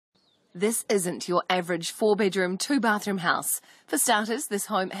This isn't your average 4-bedroom, 2-bathroom house. For starters, this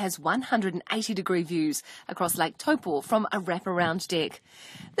home has 180-degree views across Lake Taupo from a wraparound deck.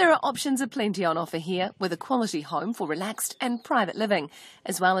 There are options aplenty on offer here, with a quality home for relaxed and private living,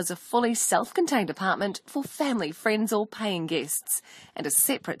 as well as a fully self-contained apartment for family, friends or paying guests, and a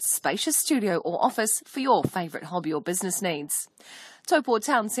separate spacious studio or office for your favourite hobby or business needs. Taupo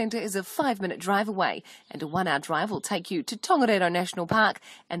Town Centre is a 5-minute drive away, and a 1-hour drive will take you to Tongariro National Park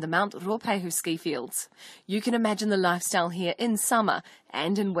and the Mount Ruapehu ski fields. You can imagine the lifestyle here in summer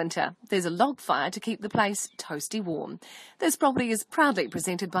and in winter. There's a log fire to keep the place toasty warm. This property is proudly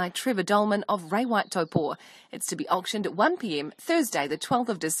presented by Trevor Dolman of White Taupo. It's to be auctioned at 1 p.m. Thursday the 12th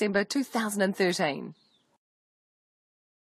of December 2013.